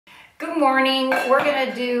Good morning. We're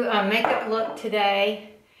gonna do a makeup look today,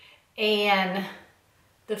 and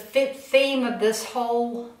the theme of this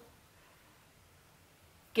whole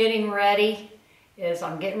getting ready is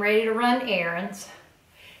I'm getting ready to run errands,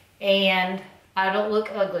 and I don't look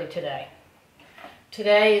ugly today.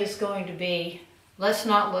 Today is going to be, let's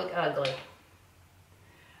not look ugly.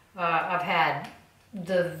 I've had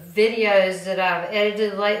the videos that I've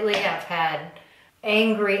edited lately, I've had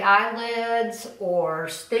angry eyelids or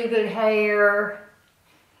stupid hair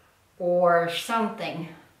or something.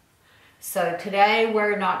 So today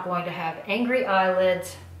we're not going to have angry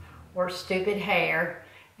eyelids or stupid hair,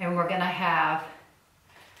 and we're going to have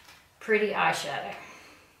pretty eyeshadow.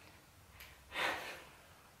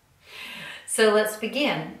 So let's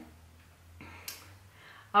begin.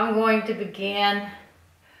 I'm going to begin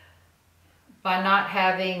by not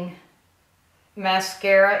having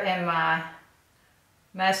mascara in my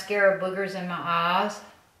mascara boogers in my eyes.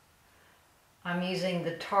 I'm using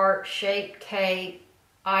the Tarte Shape Tape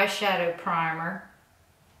eyeshadow primer,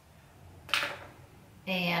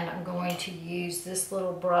 and I'm going to use this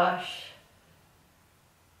little brush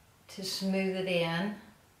to smooth it in.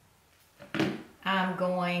 I'm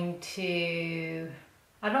going to,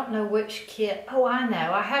 I don't know which kit. Oh, I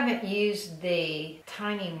know. I haven't used the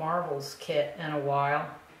Tiny Marbles kit in a while.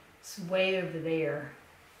 It's way over there.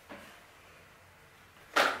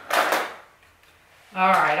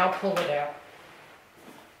 All right, I'll pull it out.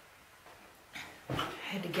 I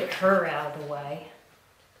had to get her out of the way.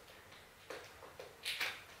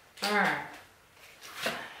 All right.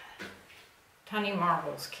 Tiny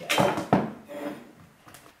Marbles kit.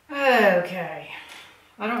 Okay.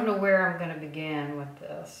 I don't know where I'm going to begin with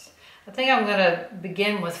this. I think I'm going to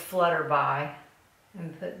begin with Flutterby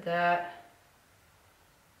and put that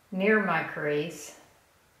near my crease,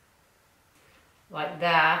 like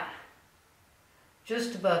that,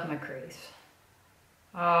 just above my crease.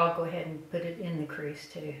 I'll go ahead and put it in the crease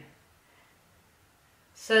too.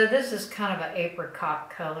 So this is kind of an apricot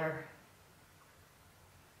color.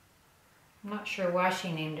 I'm not sure why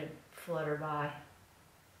she named it Flutterby.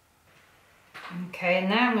 Okay, and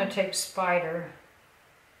now I'm going to take Spider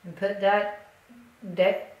and put that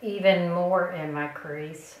even more in my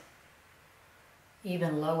crease.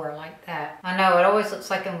 Even lower like that. I know, it always looks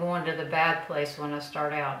like I'm going to the bad place when I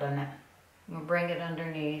start out, doesn't it? I'm going to bring it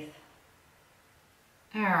underneath.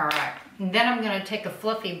 Alright, and then I'm going to take a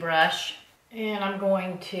fluffy brush and I'm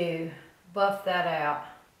going to buff that out.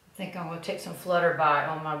 I think I'm going to take some Flutterby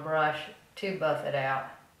on my brush to buff it out.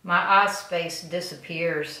 My eye space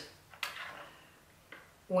disappears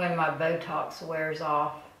when my Botox wears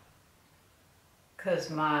off because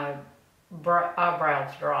my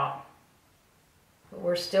eyebrows drop. But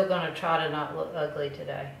we're still going to try to not look ugly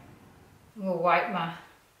today. I'm going to wipe my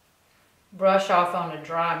brush off on a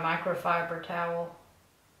dry microfiber towel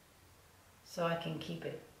so I can keep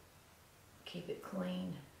it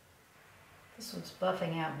clean. This one's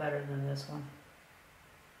buffing out better than this one.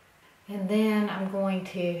 And then I'm going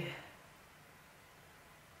to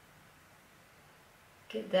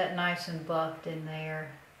get that nice and buffed in there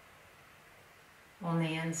on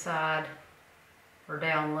the inside or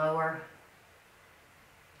down lower.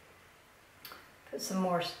 Put some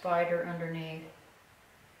more Spider underneath.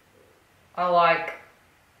 I like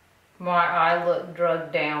my eye look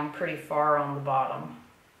drugged down pretty far on the bottom.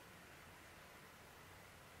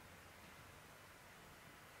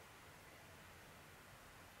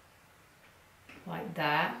 Like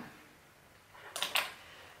that.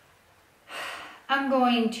 I'm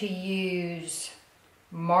going to use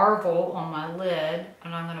Marvel on my lid,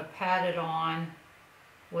 and I'm going to pat it on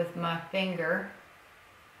with my finger.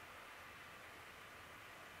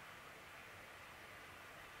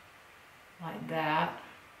 Like that.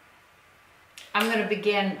 I'm going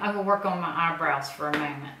to work on my eyebrows for a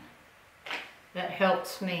moment. That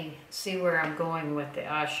helps me see where I'm going with the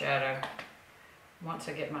eyeshadow once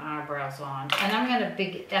I get my eyebrows on. And I'm going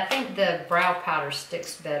to I think the brow powder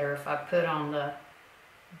sticks better if I put on the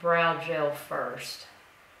brow gel first.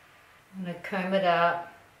 I'm going to comb it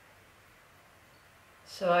up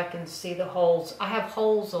so I can see the holes. I have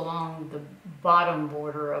holes along the bottom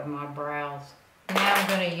border of my brows. Now I'm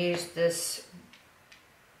going to use this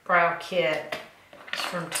brow kit. It's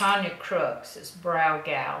from Tanya Crooks. It's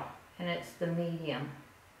BrowGal, and it's the medium.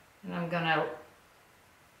 And I'm going to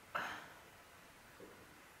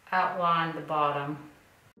outline the bottom.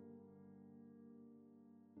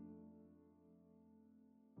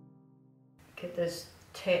 Get this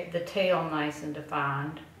the tail nice and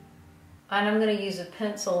defined. And I'm going to use a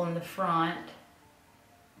pencil in the front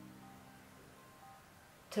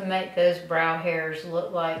to make those brow hairs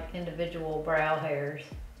look like individual brow hairs.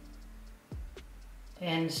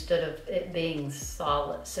 instead of it being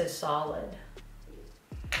solid, so solid.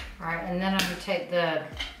 All right, and then I'm gonna take the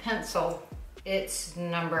pencil. It's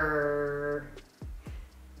number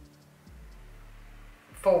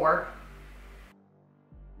 4.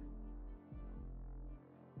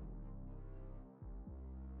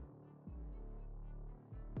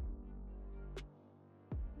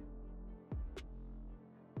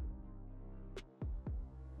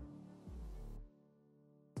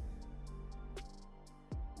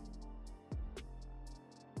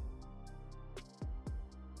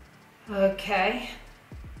 Okay,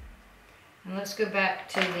 and let's go back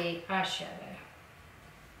to the eyeshadow.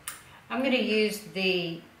 I'm going to use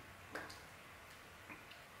the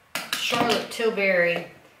Charlotte Tilbury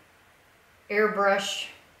Airbrush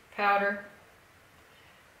powder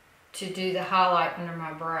to do the highlight under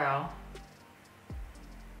my brow.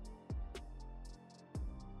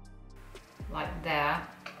 Like that.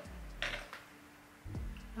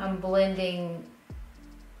 I'm blending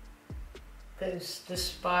the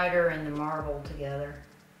spider and the marble together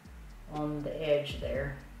on the edge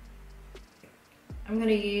there. I'm going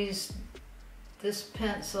to use this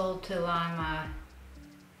pencil to line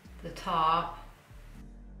the top.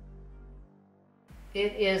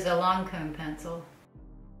 It is a Lancome pencil,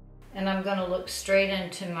 and I'm going to look straight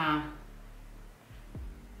into my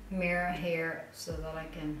mirror here so that I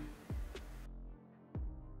can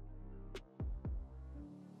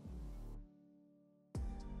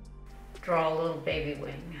draw a little baby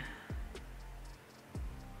wing.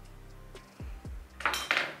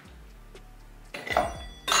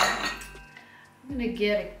 I'm gonna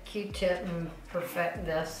get a Q-tip and perfect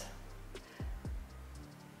this.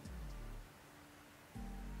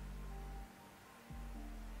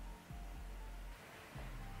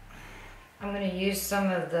 I'm gonna use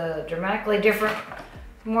some of the Dramatically Different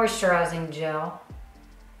moisturizing gel.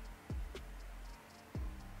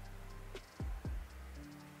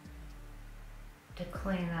 To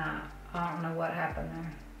clean that. I don't know what happened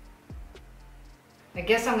there. I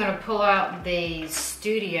guess I'm going to pull out the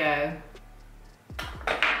Studio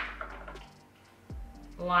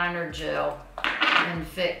liner gel and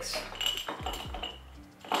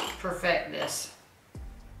perfect this.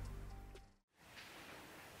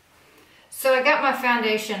 So I got my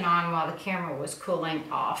foundation on while the camera was cooling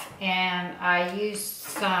off, and I used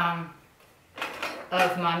some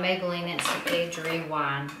of my Maybelline Instant Age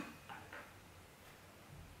Rewind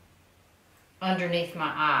underneath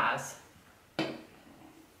my eyes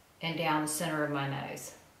and down the center of my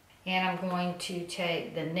nose. And I'm going to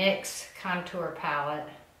take the NYX Contour Palette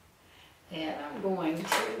and I'm going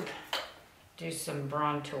to do some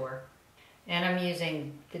bronzer. And I'm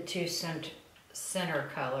using the 2 center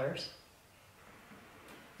colors.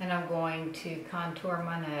 And I'm going to contour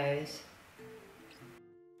my nose.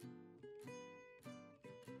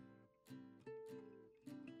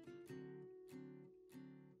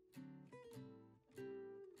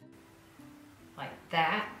 Like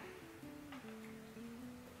that.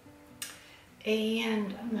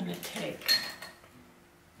 And I'm going to take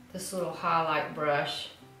this little highlight brush,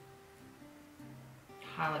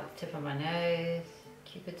 highlight the tip of my nose,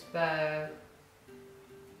 Cupid's bow.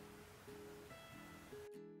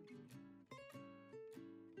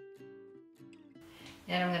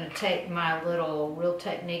 And I'm going to take my little Real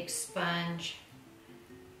Technique sponge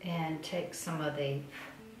and take some of the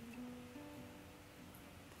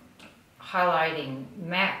highlighting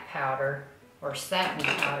matte powder or satin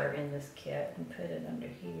powder in this kit and put it under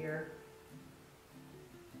here,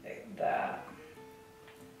 like that.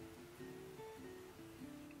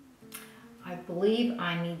 I believe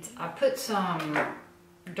I put some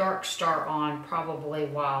Dark Star on probably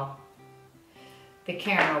while the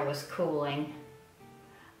camera was cooling.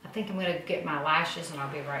 I think I'm going to get my lashes and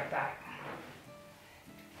I'll be right back.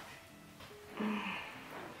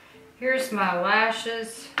 Here's my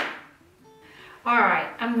lashes. Alright,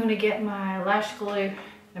 I'm going to get my lash glue.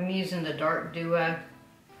 I'm using the Dark Duo.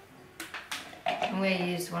 I'm going to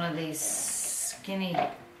use one of these skinny,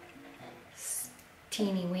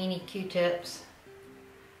 teeny weeny Q-tips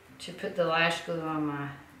to put the lash glue on my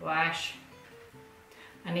lash.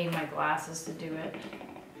 I need my glasses to do it.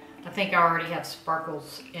 I think I already have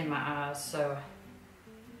sparkles in my eyes, so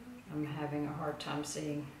I'm having a hard time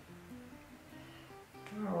seeing.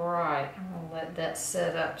 Alright, I'm going to let that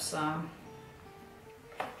set up some.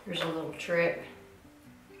 Here's a little trick.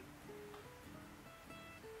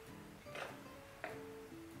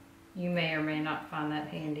 You may or may not find that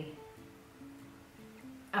handy.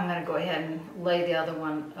 I'm going to go ahead and lay the other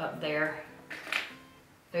one up there.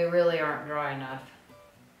 They really aren't dry enough.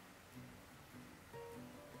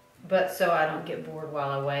 But so I don't get bored while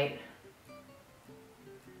I wait.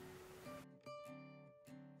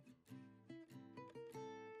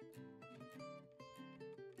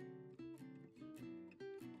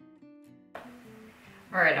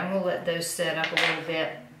 All right, I'm gonna let those set up a little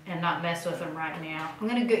bit and not mess with them right now. I'm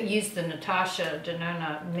gonna use the Natasha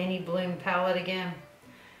Denona Mini Bloom palette again.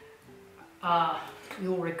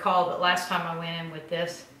 You'll recall that last time I went in with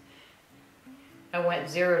this, I went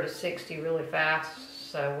 0 to 60 really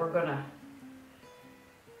fast, so we're gonna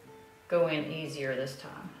go in easier this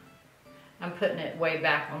time. I'm putting it way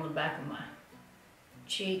back on the back of my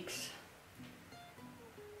cheeks.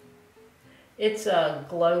 It's a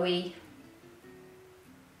glowy.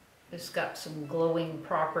 It's got some glowing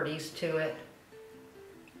properties to it.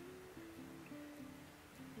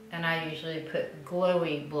 And I usually put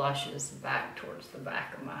glowy blushes back towards the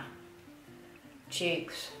back of my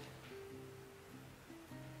cheeks.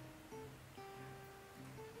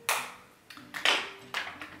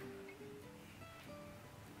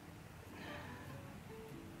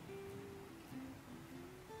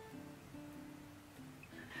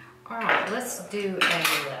 All right, let's do a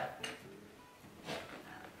lip.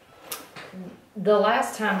 The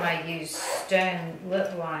last time I used Stone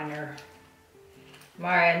lip liner,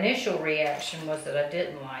 my initial reaction was that I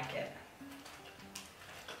didn't like it,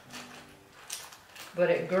 but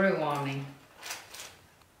it grew on me.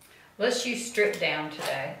 Let's use Stripdown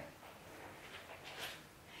today.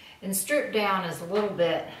 And Stripdown is a little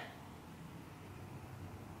bit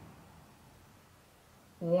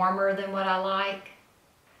warmer than what I like.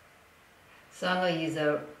 So I'm going to use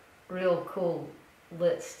a real cool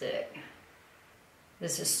lipstick.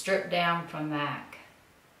 This is Stripdown from MAC.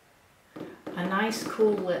 A nice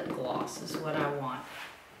cool lip gloss is what I want.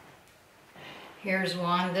 Here's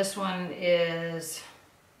one. This one is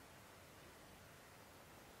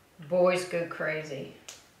Boys Go Crazy.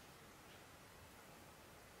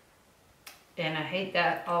 And I hate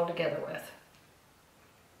that all together with.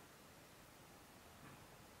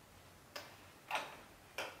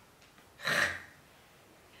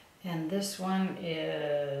 And this one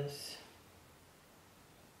is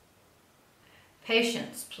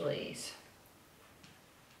Patience, Please.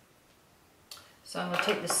 So I'm going to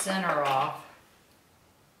take the center off.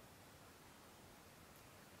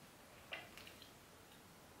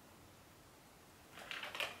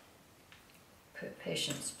 Put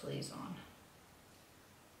Patience, Please on.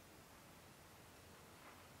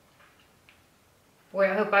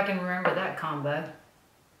 Boy, I hope I can remember that combo.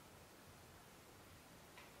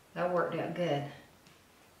 That worked out good.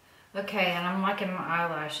 Okay, and I'm liking my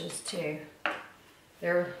eyelashes too.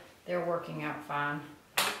 They're working out fine.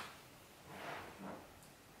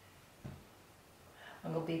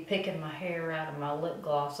 I'm gonna be picking my hair out of my lip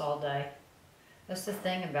gloss all day. That's the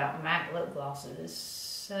thing about MAC lip glosses, it's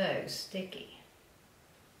so sticky.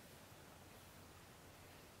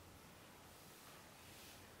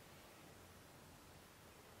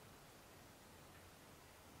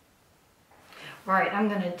 All right, I'm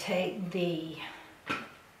gonna take the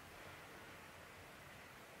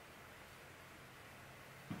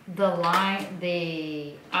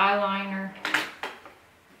eyeliner,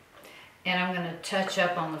 and I'm going to touch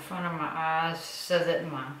up on the front of my eyes so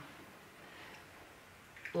that my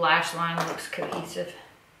lash line looks cohesive.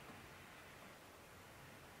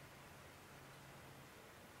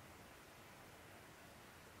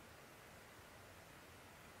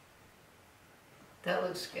 That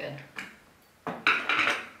looks good.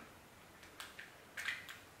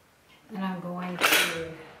 And I'm going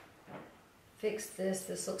to fix this.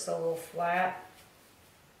 This looks a little flat.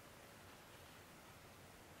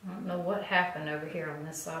 I don't know what happened over here on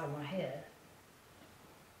this side of my head.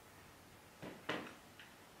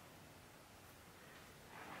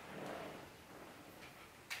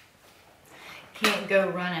 Can't go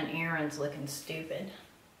running errands looking stupid.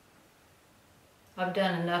 I've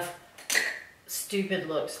done enough stupid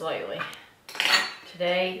looks lately.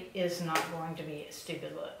 Today is not going to be a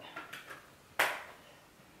stupid look.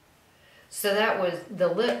 So that was the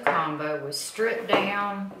lip combo was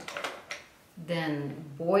Stripdown, then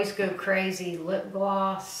Boys Go Crazy lip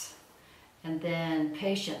gloss, and then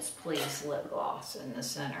Patience Please lip gloss in the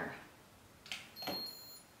center.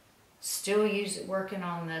 Still working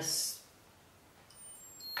on this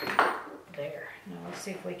there. Now let's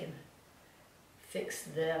see if we can fix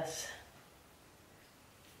this.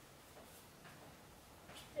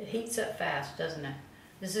 It heats up fast, doesn't it?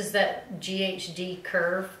 This is that GHD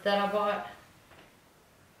Curve that I bought.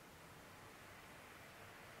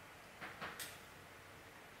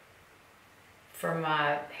 For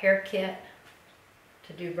my hair kit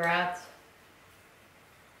to do braids.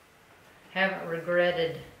 Haven't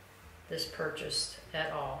regretted this purchase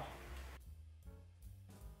at all.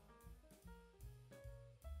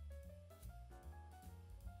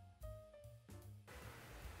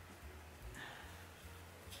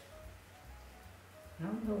 I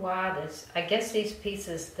don't know why this, I guess these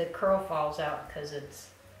pieces, the curl falls out because it's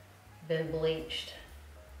been bleached.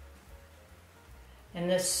 And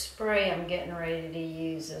this spray I'm getting ready to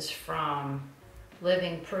use is from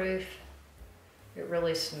Living Proof. It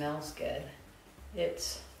really smells good.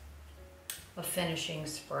 It's a finishing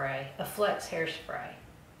spray, a flex hairspray.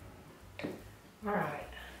 All right.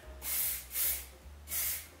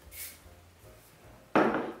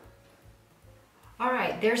 All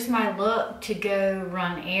right, there's my look to go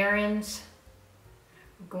run errands.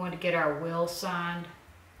 We're going to get our will signed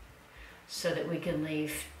so that we can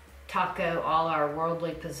leave Taco all our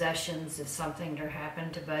worldly possessions if something were to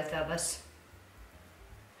happen to both of us.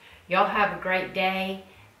 Y'all have a great day.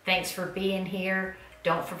 Thanks for being here.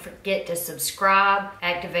 Don't forget to subscribe,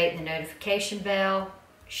 activate the notification bell,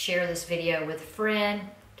 share this video with a friend,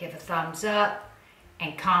 give a thumbs up,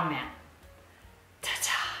 and comment.